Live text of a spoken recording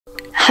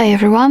Hi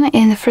everyone,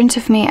 in front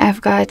of me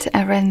I've got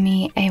a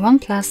Redmi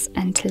A1 Plus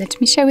and let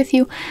me share with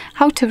you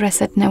how to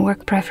reset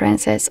network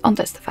preferences on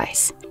this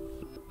device.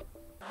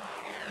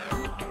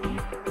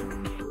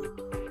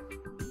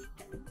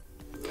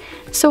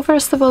 So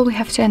first of all we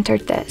have to enter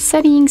the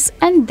settings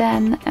and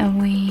then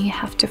we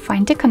have to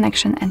find the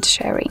connection and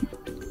sharing.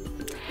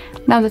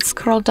 Now let's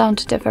scroll down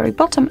to the very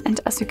bottom, and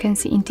as you can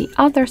see in the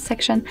other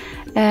section,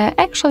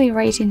 actually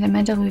right in the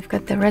middle we've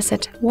got the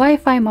reset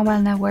Wi-Fi,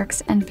 mobile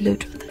networks and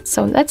Bluetooth.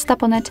 So let's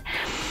tap on it.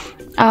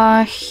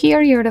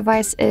 Here your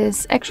device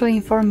is actually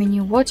informing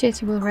you what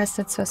it will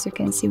reset. So as you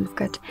can see we've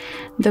got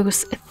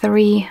those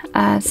three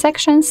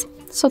sections.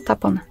 So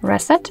tap on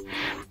reset.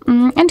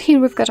 And here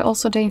we've got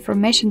also the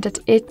information that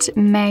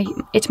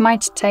it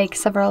might take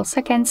several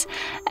seconds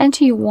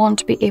and you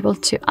won't be able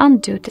to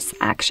undo this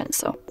action.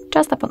 So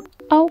just tap on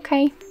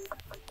OK.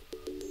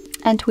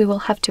 And we will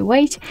have to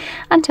wait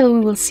until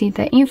we will see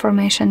the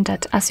information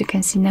that, as you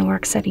can see,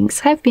 network settings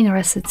have been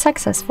reset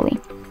successfully.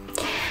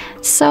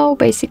 So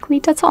basically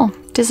that's all.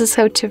 This is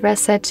how to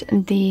reset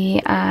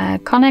the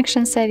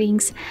connection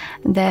settings,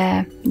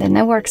 the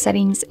network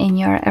settings in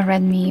your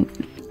Redmi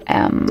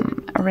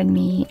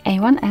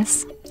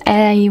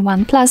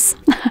A1 Plus.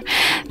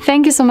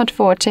 Thank you so much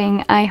for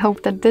watching. I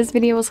hope that this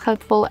video was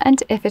helpful,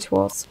 and if it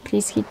was,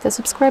 please hit the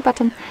subscribe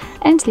button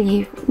and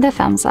leave the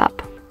thumbs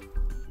up.